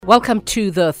Welcome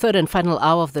to the third and final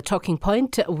hour of the Talking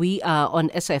Point. We are on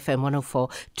SFM 104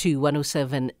 to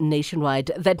 107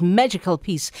 nationwide. That magical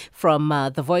piece from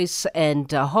the voice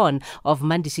and horn of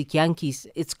Mandisi Yankees,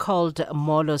 it's called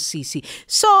Molo Sisi.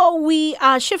 So we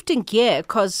are shifting gear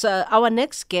because our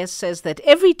next guest says that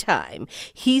every time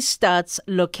he starts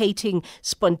locating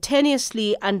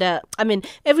spontaneously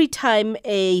every time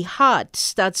a heart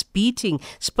starts beating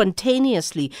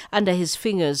spontaneously under his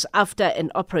fingers after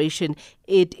an operation,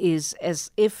 it is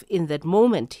as if in that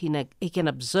moment he can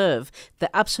observe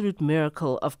the absolute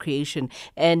miracle of creation.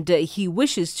 And he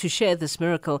wishes to share this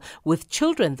miracle with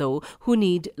children, though, who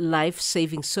need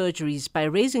life-saving surgeries by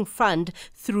raising fund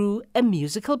through a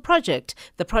musical project.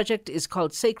 The project is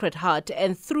called Sacred Heart,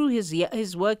 and through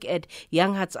his work at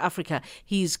Young Hearts Africa,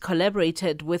 he's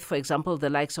collaborated with, for example, the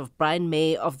likes of Brian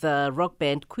May of the rock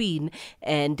band Queen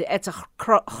and Etza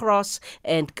Cross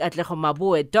and Katlego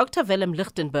Maboe. Dr. Willem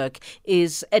Lichtenberg is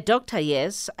a doctor,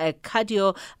 yes, a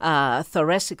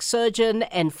cardiothoracic surgeon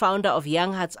and founder of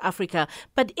Young Hearts Africa.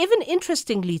 But even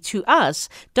interestingly to us,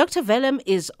 Dr. Willem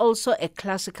is also a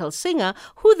classical singer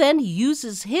who then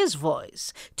uses his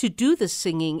voice to do the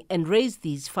singing and raise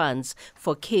these funds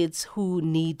for kids who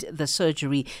need the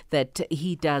surgery that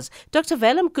he does. Dr.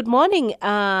 Willem, good morning.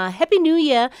 Happy New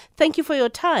Year. Thank you for your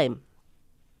time.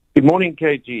 Good morning,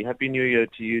 KG. Happy New Year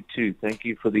to you too. Thank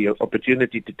you for the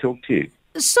opportunity to talk to you.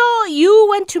 So you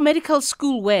went to medical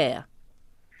school where?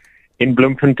 In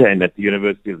Bloemfontein at the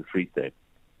University of the Free State.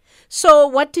 So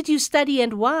what did you study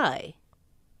and why?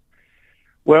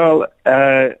 Well,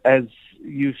 as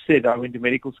you said, I went to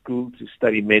medical school to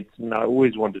study medicine. I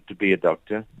always wanted to be a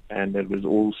doctor, and it was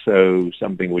also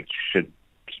something which had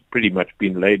pretty much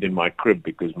been laid in my crib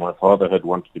because my father had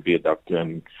wanted to be a doctor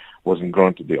and wasn't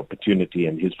granted the opportunity,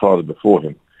 and his father before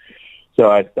him. So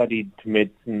I studied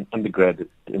medicine undergrad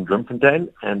in Bloemfontein,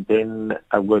 and then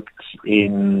I worked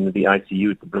in the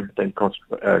ICU at the Bloemfontein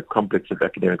complex of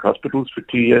academic hospitals for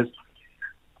 2 years.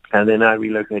 And then I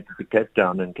relocated to Cape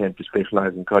Town and came to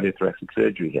specialize in cardiothoracic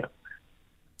surgery here.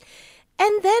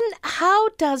 And then how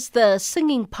does the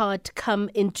singing part come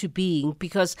into being?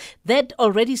 Because that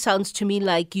already sounds to me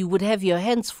like you would have your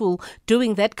hands full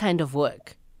doing that kind of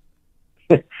work.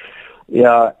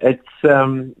 Yeah, it's.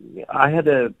 I had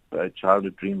a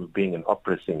childhood dream of being an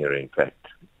opera singer, in fact,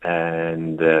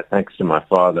 and thanks to my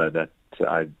father, that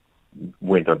I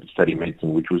went on to study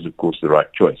medicine, which was, of course, the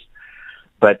right choice.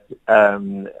 But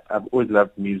I've always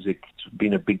loved music. It's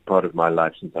been a big part of my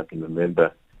life since I can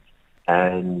remember.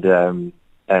 And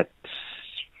at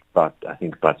about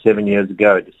 7 years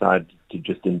ago, I decided to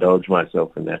just indulge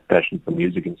myself in that passion for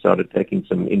music and started taking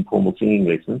some informal singing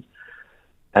lessons.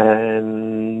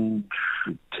 And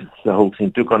the whole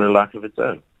thing took on a life of its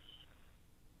own.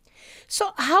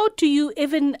 So how do you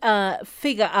even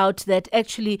figure out that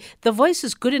actually the voice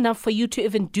is good enough for you to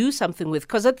even do something with?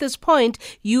 Because at this point,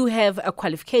 you have a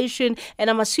qualification, and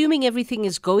I'm assuming everything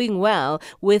is going well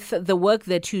with the work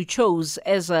that you chose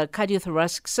as a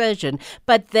cardiothoracic surgeon.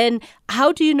 But then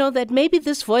how do you know that maybe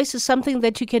this voice is something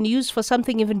that you can use for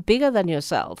something even bigger than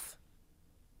yourself?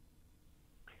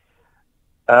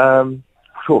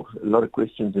 Sure, a lot of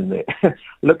questions in there.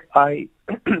 Look, I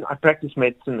practice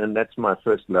medicine, and that's my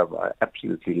first love. I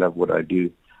absolutely love what I do.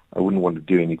 I wouldn't want to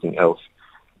do anything else.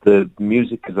 The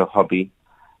music is a hobby,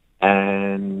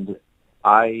 and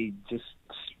I just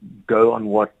go on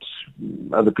what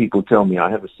other people tell me. I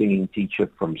have a singing teacher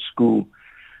from school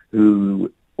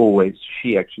who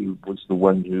she actually was the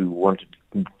one who wanted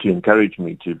to encourage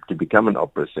me to become an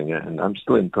opera singer, and I'm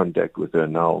still in contact with her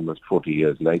now, almost 40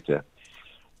 years later.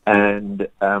 And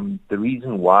the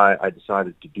reason why I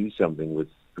decided to do something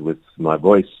with my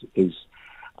voice is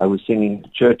I was singing the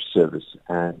church service,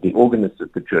 and the organist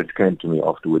at the church came to me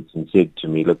afterwards and said to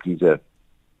me, look, he's a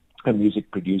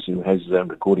music producer who has his own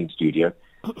recording studio,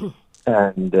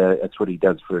 and that's what he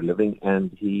does for a living, and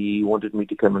he wanted me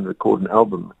to come and record an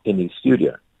album in his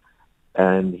studio.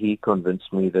 And he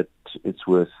convinced me that it's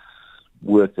worth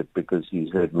it because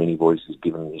he's heard many voices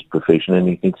given his profession, and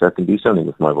he thinks I can do something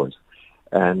with my voice.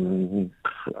 And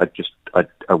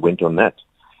I went on that.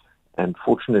 And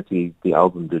fortunately, the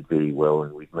album did very well,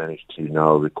 and we've managed to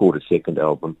now record a second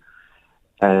album.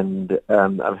 And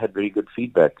I've had very good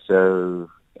feedback. So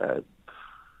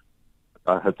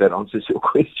I hope that answers your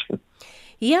question.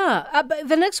 Yeah. But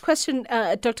the next question,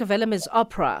 Dr. Willem, is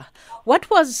opera. What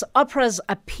was opera's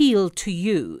appeal to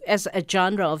you as a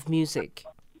genre of music?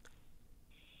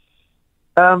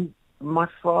 My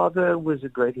father was a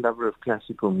great lover of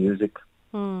classical music.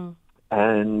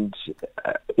 And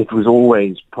it was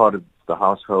always part of the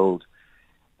household,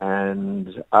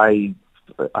 and I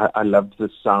loved the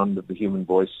sound of the human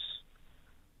voice,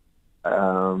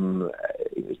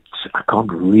 I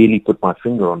can't really put my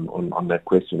finger on that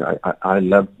question. I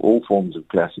love all forms of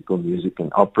classical music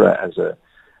and opera as a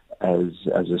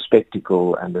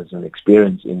spectacle and as an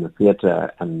experience in the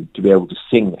theatre, and to be able to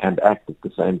sing and act at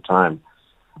the same time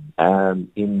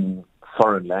in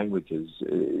foreign languages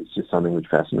is just something which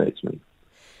fascinates me.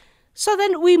 So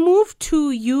then we move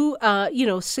to you,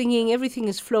 singing, everything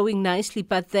is flowing nicely.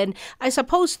 But then I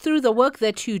suppose through the work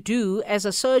that you do as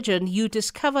a surgeon, you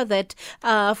discover that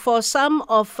for some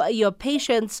of your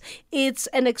patients, it's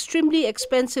an extremely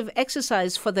expensive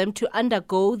exercise for them to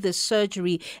undergo this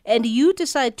surgery. And you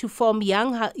decide to form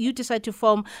Young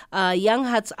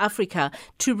Hearts Africa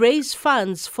to raise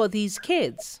funds for these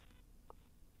kids.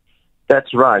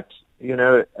 That's right.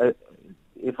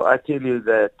 If I tell you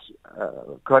that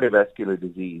cardiovascular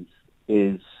disease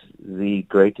is the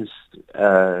greatest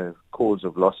cause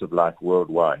of loss of life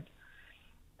worldwide,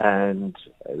 and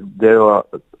there are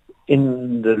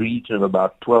in the region of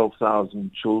about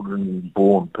 12,000 children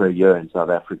born per year in South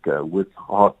Africa with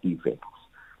heart defects.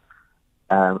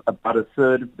 About a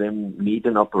third of them need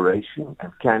an operation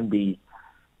and can be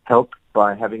helped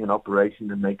by having an operation,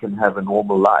 and they can have a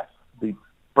normal life. The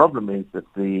problem is that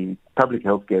the public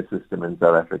healthcare system in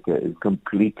South Africa is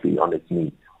completely on its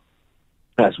knees.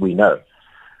 As we know,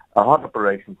 a heart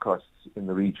operation costs in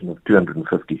the region of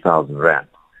 250,000 rand.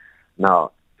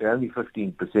 Now, only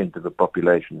 15% of the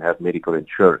population have medical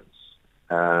insurance.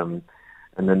 And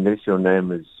unless your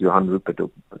name is Johan Rupert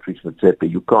or Patrice Motsepe,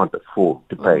 you can't afford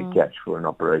to pay cash for an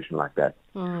operation like that.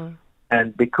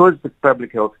 And because the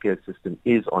public healthcare system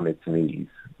is on its knees,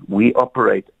 we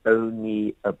operate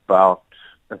only about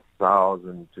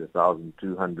 1,000 to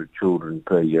 1,200 children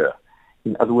per year.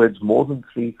 In other words, more than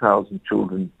 3,000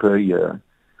 children per year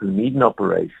who need an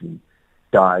operation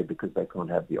die because they can't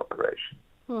have the operation.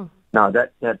 Now,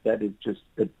 that is just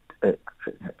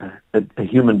a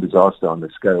human disaster on a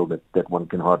scale that one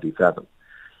can hardly fathom.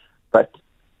 But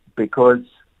because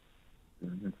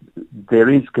there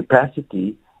is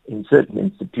capacity in certain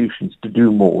institutions to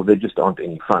do more, there just aren't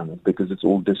any funds because it's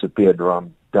all disappeared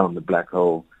down the black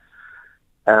hole.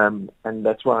 And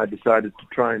that's why I decided to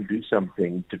try and do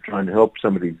something to try and help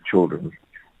some of these children.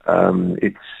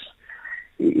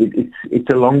 It's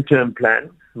a long-term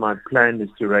plan. My plan is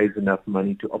to raise enough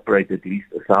money to operate at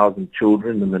least 1,000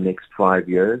 children in the next 5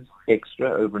 years, extra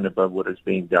over and above what is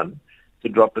being done. It's a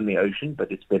drop in the ocean,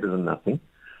 but it's better than nothing.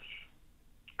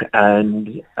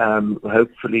 And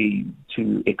hopefully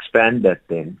to expand that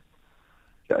then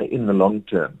in the long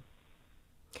term.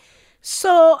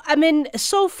 So,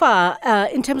 so far,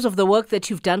 in terms of the work that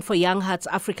you've done for Young Hearts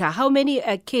Africa, how many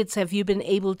kids have you been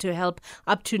able to help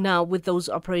up to now with those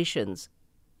operations?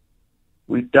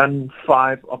 We've done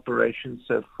 5 operations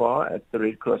so far at the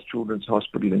Red Cross Children's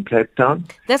Hospital in Cape Town.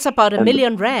 That's about R1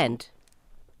 million.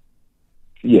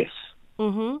 Yes.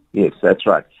 Yes, that's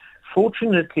right.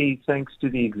 Fortunately, thanks to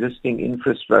the existing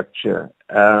infrastructure,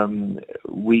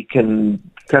 we can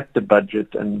cut the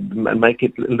budget and make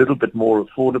it a little bit more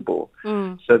affordable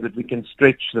so that we can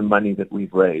stretch the money that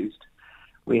we've raised.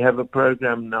 We have a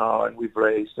program now, and we've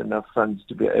raised enough funds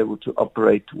to be able to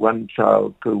operate 1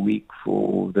 child per week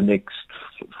for the next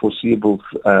foreseeable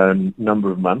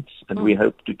number of months, and we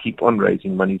hope to keep on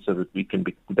raising money so that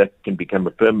that can become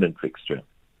a permanent fixture.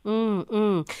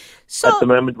 So, at the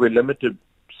moment, we're limited.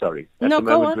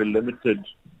 We're limited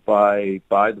by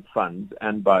the funds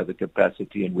and by the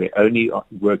capacity, and we're only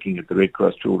working at the Red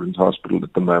Cross Children's Hospital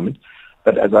at the moment.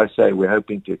 But as I say, we're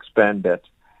hoping to expand that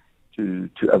to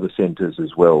other centres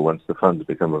as well once the funds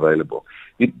become available.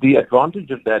 The advantage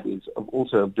of that is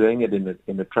also of doing it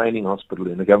in a training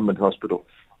hospital, in a government hospital,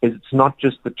 is it's not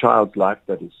just the child's life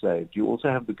that is saved. You also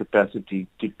have the capacity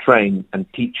to train and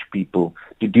teach people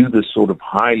to do this sort of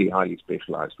highly, highly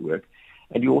specialised work.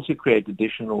 And you also create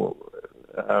additional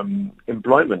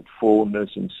employment for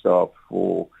nursing staff,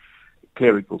 for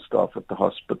clerical staff at the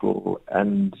hospital,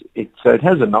 and so it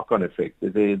has a knock-on effect.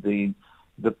 The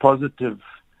positive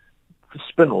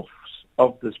spin-offs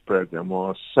of this program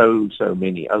are so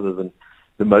many, other than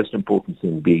the most important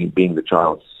thing being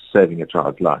saving a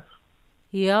child's life.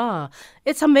 Yeah,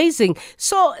 it's amazing.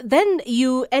 So then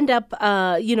you end up,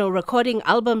 recording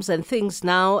albums and things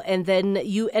now, and then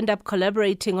you end up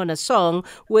collaborating on a song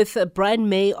with Brian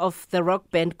May of the rock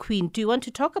band Queen. Do you want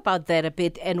to talk about that a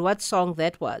bit and what song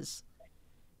that was?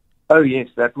 Oh, yes,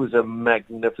 that was a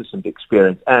magnificent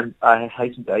experience. And I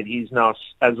hasten to add, he's now,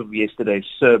 as of yesterday,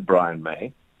 Sir Brian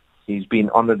May. He's been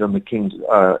honoured on the King's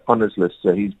honours list,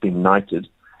 so he's been knighted.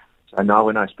 So now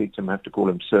when I speak to him, I have to call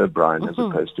him Sir Brian as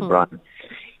opposed to Brian.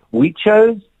 We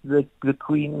chose the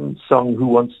Queen song, Who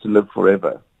Wants to Live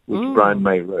Forever, which Brian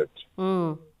May wrote.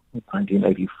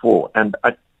 1984. And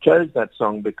I chose that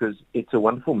song because it's a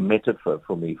wonderful metaphor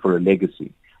for me for a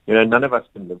legacy. None of us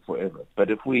can live forever, but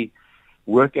if we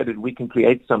work at it, we can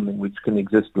create something which can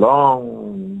exist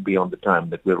long beyond the time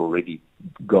that we're already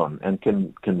gone and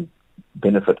can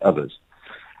benefit others.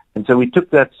 And so we took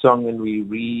that song and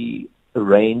we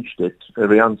rearranged it.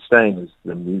 Rian Stein is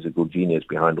the musical genius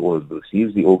behind all of this.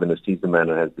 He's the organist. He's the man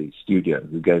who has the studio,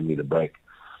 who gave me the break.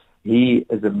 He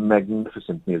is a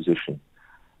magnificent musician.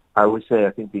 I always say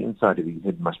I think the inside of his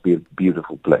head must be a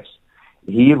beautiful place.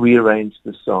 He rearranged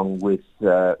the song with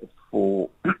for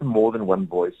more than one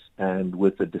voice and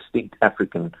with a distinct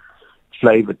African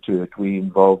flavor to it. We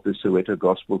involved the Soweto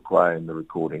Gospel Choir in the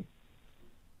recording.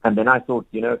 And then I thought,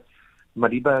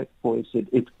 Madiba always said,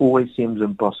 it always seems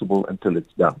impossible until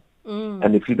it's done.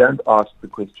 And if you don't ask the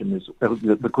question,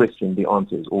 the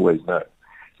answer is always no.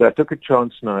 So I took a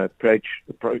chance and I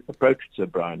approached Sir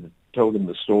Brian and told him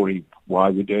the story, why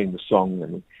we're doing the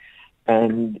song.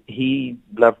 And he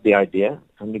loved the idea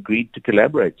and agreed to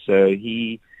collaborate. So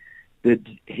he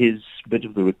did his bit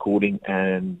of the recording,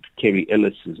 and Kerry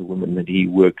Ellis is a woman that he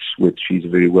works with. She's a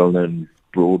very well-known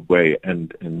Broadway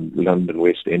and London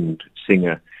West End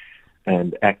singer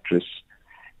and actress.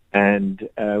 And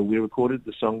we recorded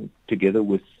the song together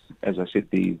with, as I said,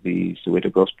 the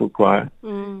Soweto Gospel Choir.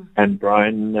 And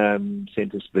Brian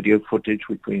sent us video footage,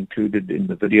 which we included in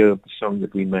the video of the song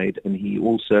that we made. And he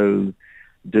also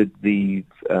did the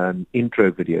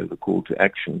intro video, the call to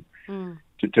action,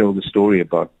 to tell the story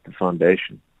about the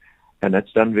foundation. And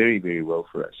that's done very, very well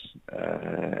for us.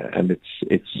 And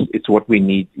it's what we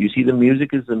need. You see, the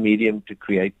music is the medium to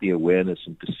create the awareness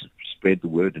and to spread the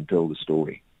word and tell the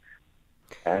story.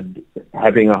 And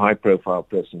having a high-profile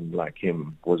person like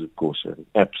him was, of course, an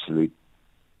absolute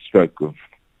stroke of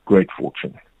great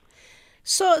fortune.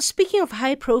 So, speaking of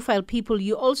high-profile people,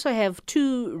 you also have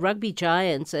two rugby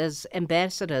giants as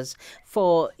ambassadors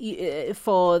for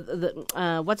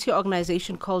the what's your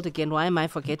organization called again? Why am I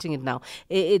forgetting it now?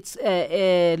 It's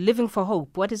Living for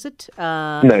Hope. What is it?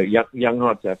 No, Young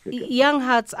Hearts Africa. Young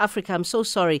Hearts Africa. I'm so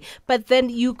sorry, but then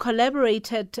you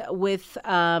collaborated with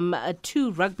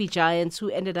two rugby giants who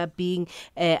ended up being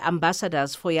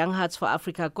ambassadors for Young Hearts for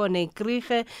Africa. Kone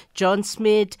Krige, John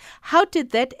Smith. How did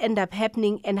that end up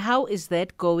happening, and how is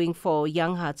that going for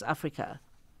Young Hearts Africa?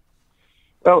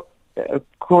 Well,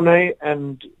 Kone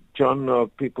and John are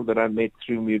people that I met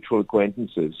through mutual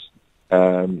acquaintances,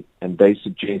 and these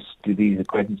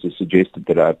acquaintances suggested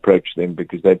that I approach them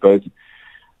because they both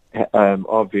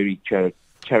are very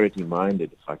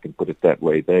charity-minded, if I can put it that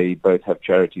way. They both have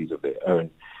charities of their own.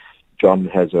 John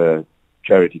has a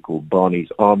charity called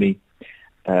Barney's Army.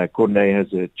 Corne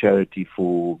has a charity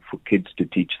for kids to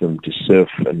teach them to surf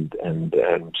and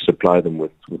supply them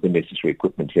with the necessary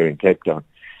equipment here in Cape Town.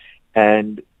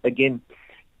 And again,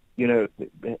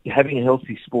 having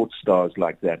healthy sports stars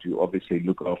like that who obviously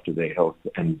look after their health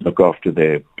and look after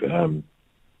their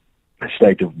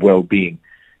state of well-being,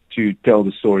 to tell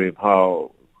the story of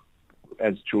how,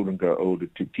 as children grow older,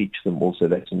 to teach them also.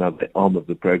 That's another arm of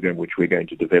the program which we're going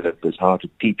to develop, is how to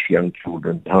teach young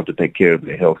children how to take care of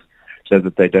their health, so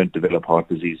that they don't develop heart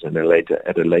disease at a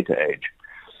later age.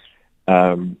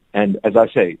 And as I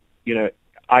say,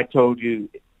 I told you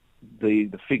the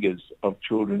figures of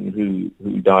children who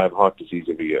die of heart disease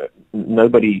every year.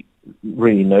 Nobody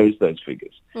really knows those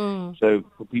figures. So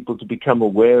for people to become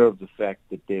aware of the fact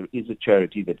that there is a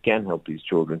charity that can help these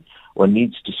children, one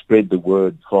needs to spread the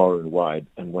word far and wide,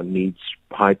 and one needs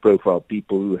high-profile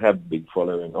people who have big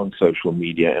following on social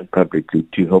media and publicly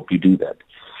to help you do that.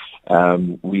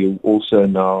 We also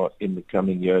now, in the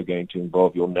coming year, are going to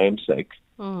involve your namesake,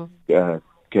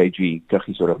 KG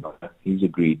Kagisoraba. He's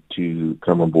agreed to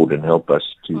come on board and help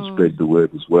us to spread the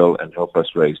word as well and help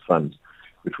us raise funds,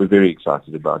 which we're very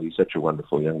excited about. He's such a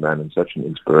wonderful young man and such an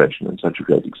inspiration and such a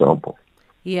great example.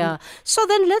 Yeah. So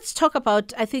then let's talk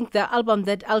about, I think, the album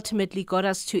that ultimately got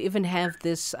us to even have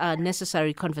this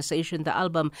necessary conversation, the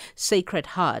album Sacred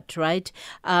Heart, right?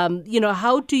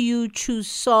 How do you choose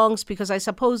songs? Because I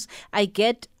suppose I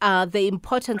get the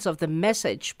importance of the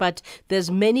message, but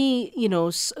there's many,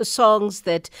 songs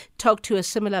that talk to a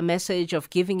similar message of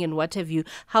giving and what have you.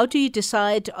 How do you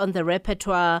decide on the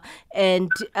repertoire,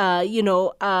 and,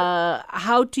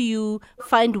 how do you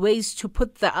find ways to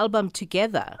put the album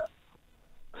together?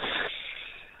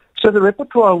 So the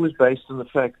repertoire was based on the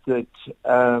fact that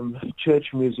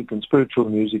church music and spiritual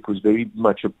music was very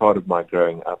much a part of my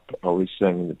growing up. I always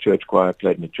sang in the church choir,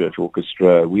 played in the church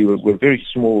orchestra. We're a very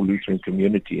small Lutheran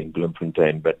community in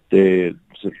Bloemfontein, but there's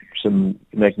some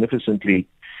magnificently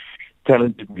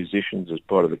talented musicians as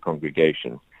part of the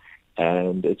congregation.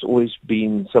 And it's always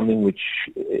been something which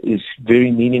is very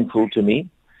meaningful to me.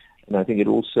 And I think it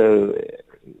also,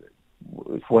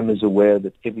 if one is aware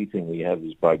that everything we have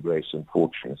is by grace and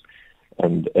fortune,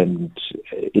 and the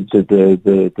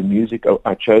music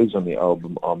I chose on the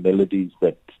album are melodies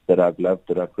that I've loved,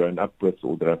 that I've grown up with,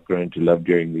 or that I've grown to love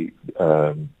during the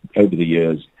over the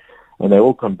years, and they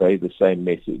all convey the same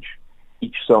message.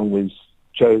 Each song was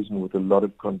chosen with a lot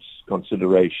of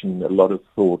consideration, a lot of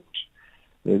thought.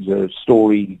 There's a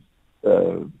story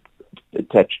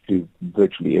attached to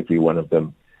virtually every one of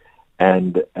them,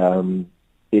 and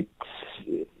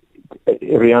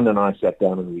Rian and I sat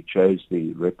down and we chose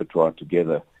the repertoire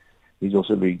together. He's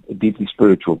also a deeply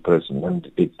spiritual person,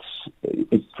 and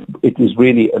it was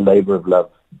really a labor of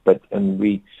love. And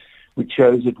we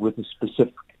chose it with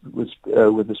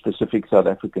a specific South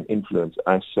African influence.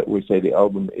 We say the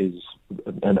album is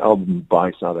an album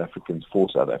by South Africans for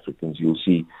South Africans. You'll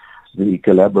see the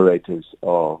collaborators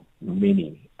are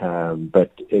many, and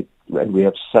we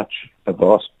have such a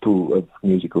vast pool of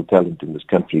musical talent in this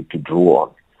country to draw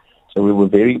on. So we were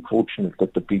very fortunate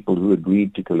that the people who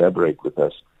agreed to collaborate with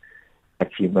us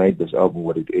actually made this album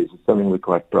what it is. It's something we're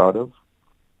quite proud of,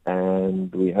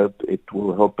 and we hope it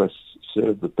will help us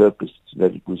serve the purpose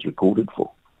that it was recorded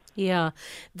for. Yeah,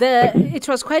 it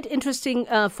was quite interesting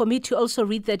for me to also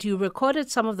read that you recorded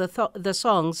some of the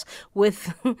songs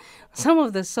with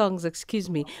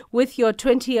with your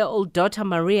 20-year-old daughter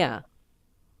Maria.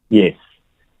 Yes,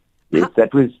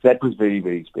 that was very,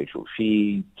 very special.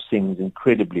 She sings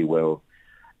incredibly well.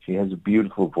 She has a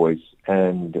beautiful voice,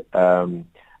 and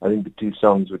I think the two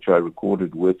songs which I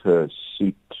recorded with her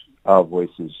suit our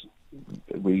voices.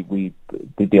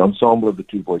 The ensemble of the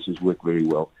two voices work very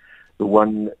well.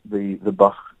 The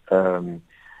Bach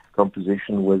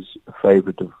composition was a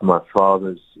favorite of my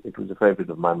father's. It was a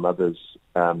favorite of my mother's.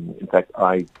 In fact,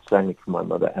 I sang it for my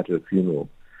mother at her funeral.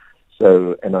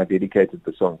 And I dedicated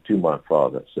the song to my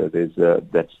father. So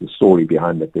that's the story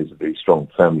behind that. There's a very strong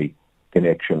family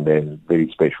connection there,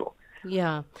 very special.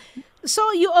 Yeah.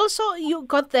 So you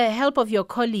got the help of your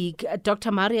colleague,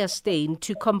 Dr. Maria Steyn,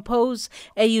 to compose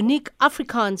a unique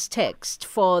Afrikaans text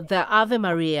for the Ave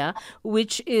Maria,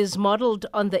 which is modeled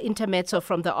on the intermezzo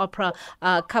from the opera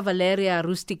Cavalleria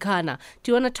Rusticana.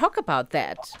 Do you want to talk about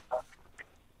that?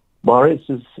 Marius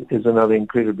is another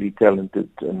incredibly talented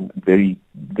and very,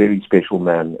 very special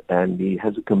man, and he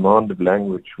has a command of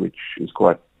language which is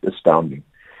quite astounding.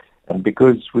 And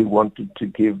because we wanted to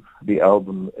give the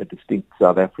album a distinct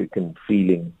South African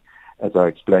feeling, as I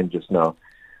explained just now,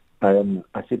 I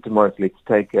said to Marius, let's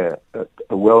take a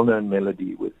well-known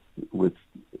melody with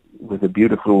a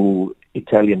beautiful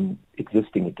existing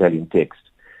Italian text,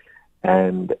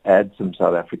 and add some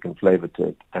South African flavor to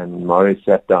it. And Marius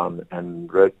sat down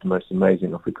and wrote the most amazing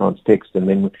Afrikaans text. And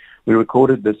then we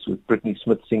recorded this with Brittany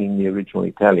Smith singing the original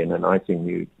Italian, and I sing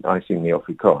the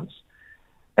Afrikaans.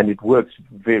 And it works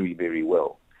very, very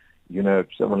well. You know,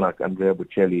 someone like Andrea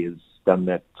Bocelli has done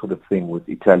that sort of thing with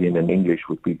Italian and English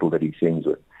with people that he sings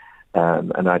with.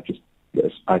 And I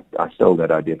stole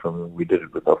that idea from him. We did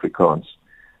it with Afrikaans.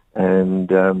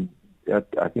 And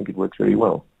I think it works very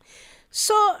well.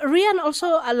 So Rian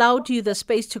also allowed you the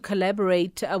space to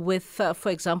collaborate with, for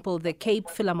example, the Cape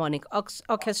Philharmonic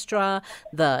Orchestra,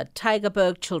 the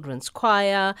Tygerberg Children's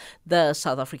Choir, the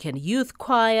South African Youth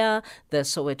Choir, the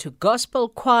Soweto Gospel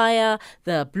Choir,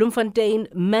 the Bloemfontein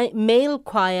Male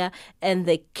Choir, and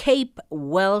the Cape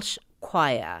Welsh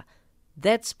Choir.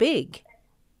 That's big.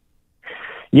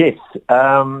 Yes,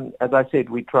 as I said,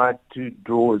 we tried to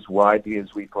draw as widely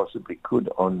as we possibly could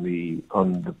on the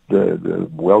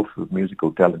wealth of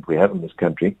musical talent we have in this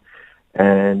country,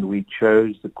 and we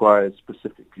chose the choirs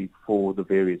specifically for the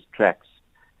various tracks.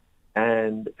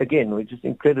 And again, we're just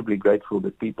incredibly grateful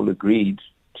that people agreed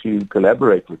to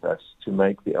collaborate with us to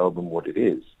make the album what it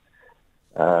is.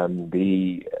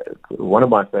 One of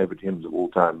my favorite hymns of all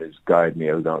time is "Guide Me,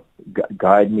 O Thou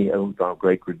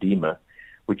Great Redeemer,"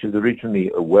 which is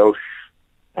originally a Welsh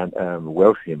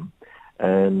hymn.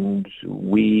 And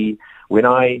when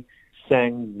I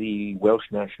sang the Welsh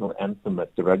national anthem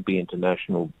at the Rugby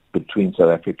International between South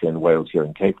Africa and Wales here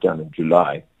in Cape Town in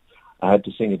July, I had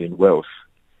to sing it in Welsh.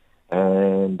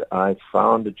 And I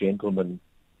found a gentleman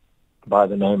by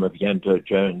the name of Yanto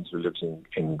Jones who lives in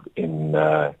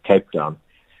Cape Town.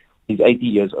 He's 80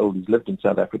 years old. He's lived in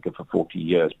South Africa for 40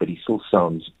 years, but he still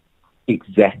sounds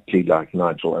exactly like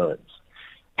Nigel Owens.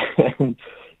 And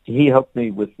he helped me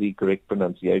with the correct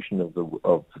pronunciation of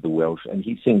the Welsh, and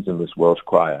he sings in this Welsh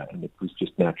choir, and it was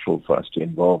just natural for us to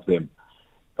involve them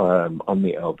on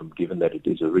the album, given that it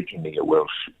is originally a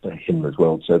Welsh hymn as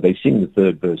well. So they sing the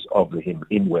third verse of the hymn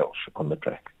in Welsh on the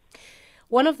track.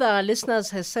 One of the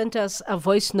listeners has sent us a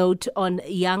voice note on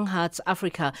Young Hearts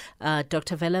Africa.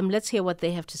 Dr. Velem, let's hear what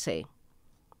they have to say.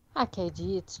 Hi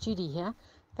KG, it's Judy here.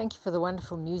 Thank you for the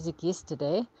wonderful music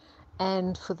yesterday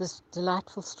and for this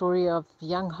delightful story of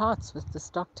young hearts with this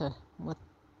doctor, what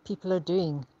people are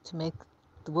doing to make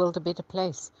the world a better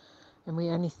place. And we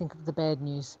only think of the bad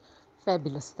news.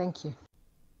 Fabulous, thank you.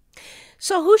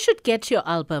 So who should get your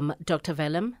album, Dr.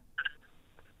 Velem?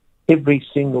 Every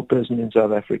single person in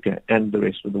South Africa and the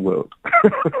rest of the world.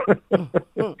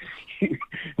 I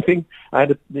think I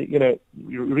had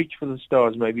you reach for the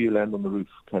stars, maybe you land on the roof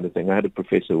kind of thing. I had a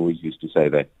professor who always used to say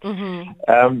that.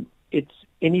 Mm-hmm. It's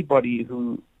anybody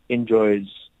who enjoys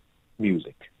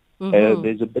music.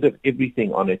 There's a bit of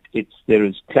everything on it. There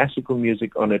is classical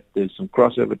music on it. There's some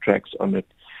crossover tracks on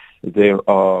it. There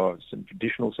are some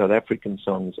traditional South African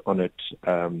songs on it.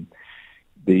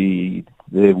 There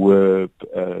were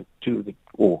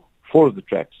four of the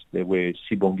tracks. There were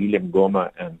Sibongile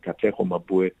Mngoma and Katlego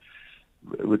Mabue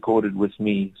recorded with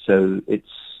me. So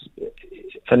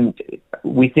and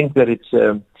we think that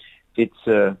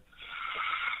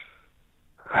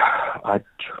I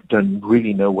don't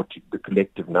really know what the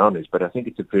collective noun is, but I think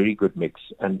it's a very good mix.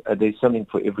 And there's something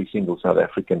for every single South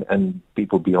African and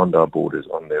people beyond our borders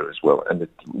on there as well. And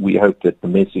we hope that the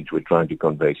message we're trying to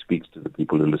convey speaks to the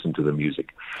people who listen to the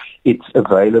music. It's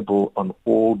available on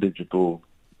all digital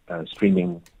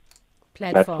streaming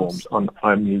platforms, on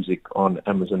iMusic, on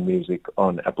Amazon Music,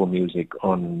 on Apple Music,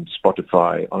 on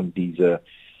Spotify, on Deezer.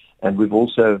 And we've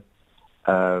also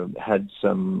had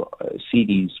some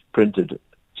CDs printed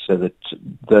so that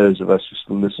those of us who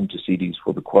still listen to CDs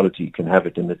for the quality can have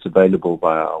it, and it's available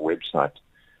via our website.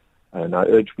 And I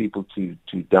urge people to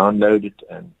download it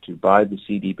and to buy the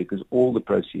CD, because all the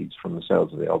proceeds from the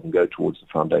sales of the album go towards the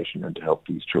foundation and to help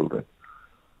these children.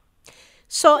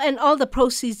 So, and all the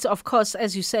proceeds, of course,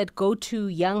 as you said, go to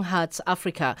Young Hearts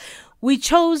Africa. We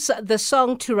chose the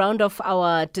song to round off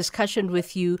our discussion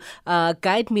with you,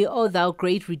 Guide Me, O Thou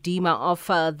Great Redeemer, of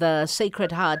the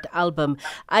Sacred Heart album.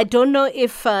 I don't know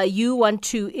if you want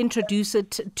to introduce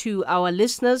it to our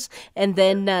listeners and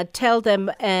then tell them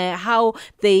how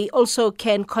they also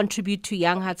can contribute to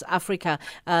Young Hearts Africa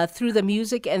through the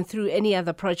music and through any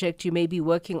other project you may be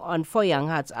working on for Young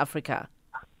Hearts Africa.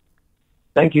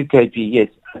 Thank you, KG. Yes,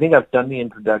 I think I've done the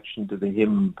introduction to the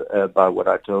hymn by what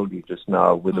I told you just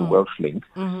now with a Welsh link.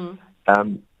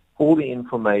 Mm-hmm. All the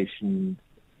information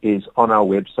is on our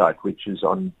website, which is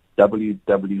on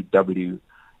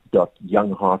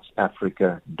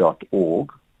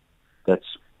www.youngheartsafrica.org.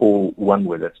 That's all one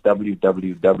word. That's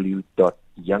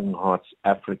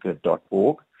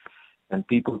www.youngheartsafrica.org. And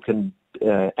people can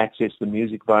access the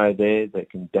music via there. They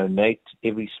can donate.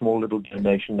 Every small little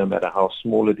donation, no matter how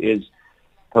small it is,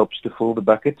 helps to fill the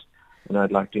bucket. And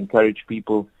I'd like to encourage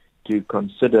people to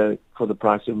consider, for the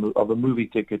price of a movie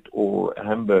ticket or a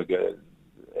hamburger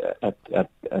at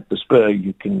the Spur,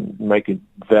 you can make a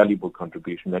valuable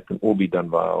contribution. That can all be done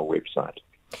via our website.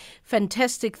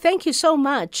 Fantastic. Thank you so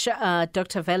much,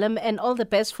 Dr. Velem, and all the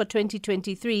best for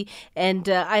 2023. And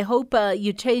I hope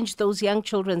you change those young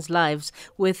children's lives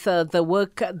with the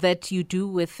work that you do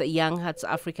with Young Hearts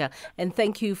Africa. And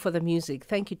thank you for the music.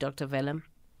 Thank you, Dr. Velem.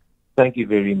 Thank you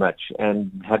very much,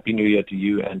 and Happy New Year to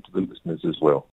you and to the listeners as well.